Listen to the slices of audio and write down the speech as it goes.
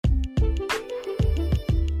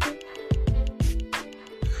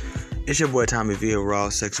It's your boy Tommy V of Raw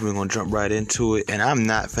Sex. We're gonna jump right into it, and I'm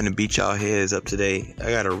not finna beat y'all heads up today.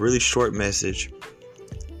 I got a really short message.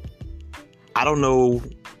 I don't know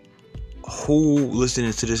who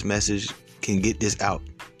listening to this message can get this out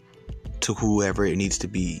to whoever it needs to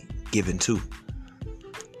be given to,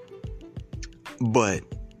 but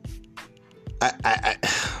I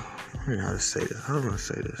don't know how to say this. How do I want to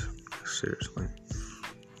say this seriously?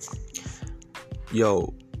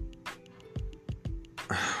 Yo.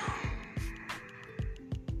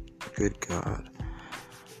 Good God.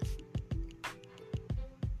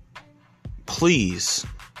 Please,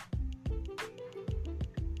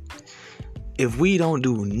 if we don't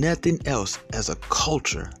do nothing else as a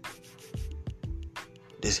culture,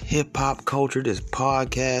 this hip hop culture, this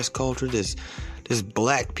podcast culture, this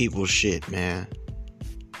black people shit, man.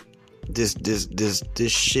 This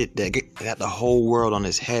shit that got the whole world on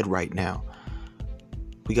its head right now.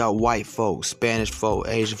 We got white folks, Spanish folk,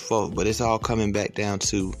 Asian folk, but it's all coming back down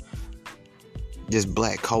to this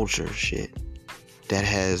black culture shit that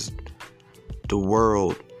has the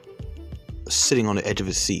world sitting on the edge of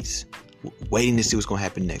its seats, waiting to see what's going to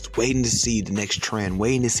happen next, waiting to see the next trend,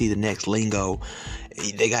 waiting to see the next lingo.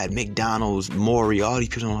 They got McDonald's, Maury, all these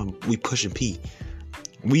people. We pushing P.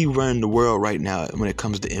 We run the world right now when it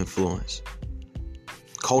comes to influence.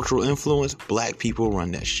 Cultural influence, black people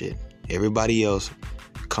run that shit. Everybody else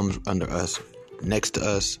comes under us, next to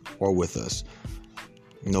us, or with us.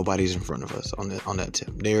 Nobody's in front of us on that tip.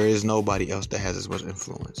 There is nobody else that has as much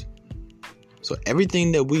influence. So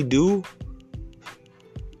everything that we do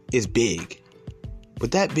is big.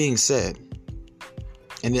 With that being said,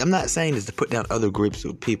 and I'm not saying this to put down other groups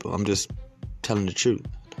of people, I'm just telling the truth.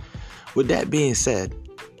 With that being said,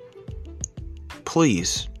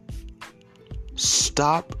 please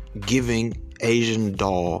stop giving Asian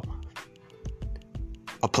Doll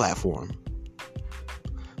a platform.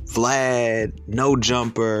 Vlad, No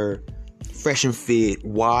Jumper, Fresh and Fit.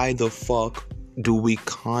 Why the fuck do we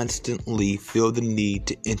constantly feel the need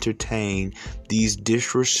to entertain these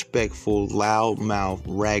disrespectful, loudmouth,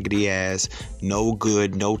 raggedy ass, no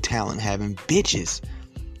good, no talent having bitches?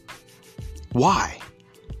 Why?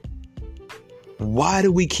 Why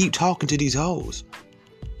do we keep talking to these hoes?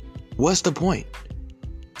 What's the point?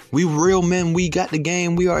 We real men, we got the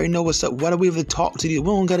game, we already know what's up. Why do we ever talk to these? We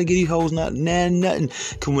don't gotta get these hoes nothing.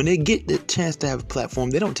 Cause when they get the chance to have a platform,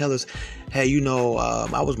 they don't tell us, hey,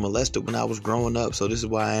 I was molested when I was growing up, so this is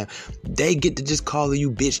why I am. They get to just calling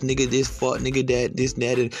you bitch, nigga, this, fuck, nigga, that, this,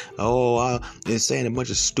 that, and they're saying a bunch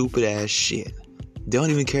of stupid ass shit. They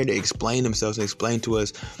don't even care to explain themselves and explain to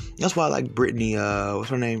us. That's why I like Brittany, what's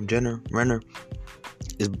her name? Renner?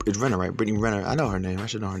 It's Renner, right? Brittany Renner. I know her name. I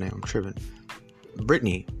should know her name. I'm tripping.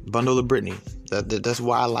 Brittany, Bundle of Brittany. That's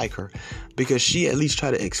why I like her, because she at least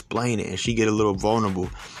try to explain it and she get a little vulnerable.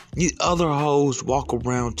 These other hoes walk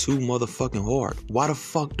around too motherfucking hard. Why the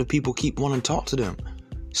fuck do people keep wanting to talk to them?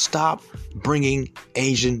 Stop bringing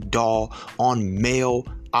Asian Doll on male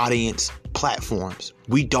audience platforms.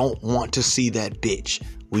 We don't want to see that bitch.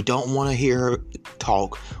 We don't want to hear her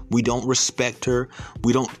talk. We don't respect her.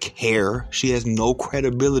 We don't care. She has no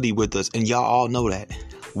credibility with us, and y'all all know that.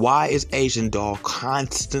 Why is Asian Doll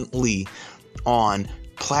constantly on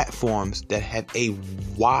platforms that have a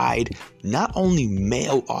wide, not only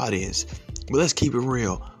male audience, but let's keep it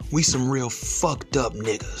real. We some real fucked up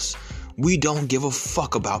niggas. We don't give a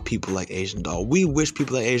fuck about people like Asian Doll. We wish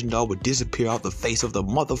people like Asian Doll would disappear off the face of the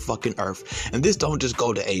motherfucking earth. And this don't just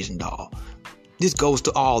go to Asian Doll. This goes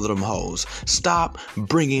to all of them hoes. Stop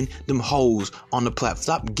bringing them hoes on the platform.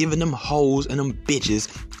 Stop giving them hoes and them bitches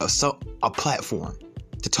a platform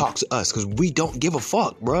to talk to us, because we don't give a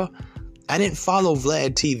fuck, bruh. I didn't follow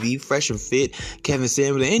Vlad TV, Fresh and Fit, Kevin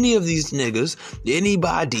Samuels, any of these niggas,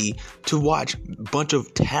 anybody, to watch a bunch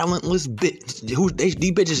of talentless bitches. These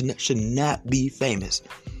bitches should not be famous.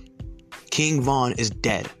 King Von is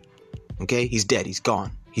dead. Okay? He's dead. He's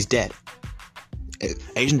gone. He's dead.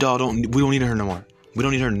 Asian Doll, we don't need her no more. We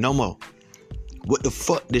don't need her no more. What the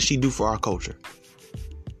fuck did she do for our culture?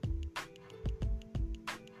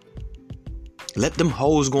 Let them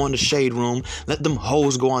hoes go on the Shade Room. Let them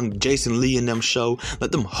hoes go on Jason Lee and them show.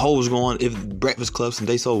 Let them hoes go on Breakfast Club, since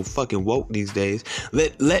they so fucking woke these days.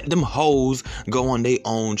 Let them hoes go on their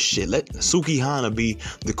own shit. Let Suki Hana be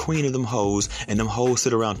the queen of them hoes, and them hoes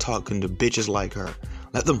sit around talking to bitches like her.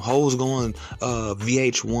 Let them hoes go on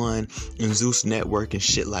VH1 and Zeus Network and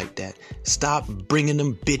shit like that. Stop bringing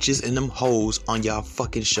them bitches and them hoes on y'all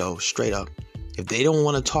fucking show. Straight up. If they don't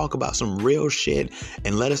want to talk about some real shit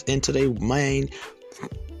and let us into their mind,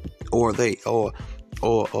 or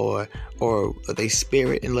or they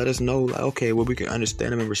spirit and let us know, like, okay, well, we can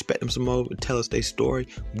understand them and respect them some more, tell us their story.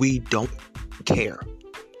 We don't care.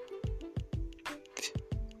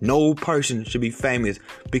 No person should be famous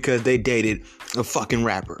because they dated a fucking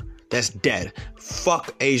rapper. That's dead.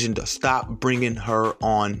 Fuck Asian. Stop bringing her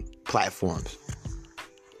on platforms.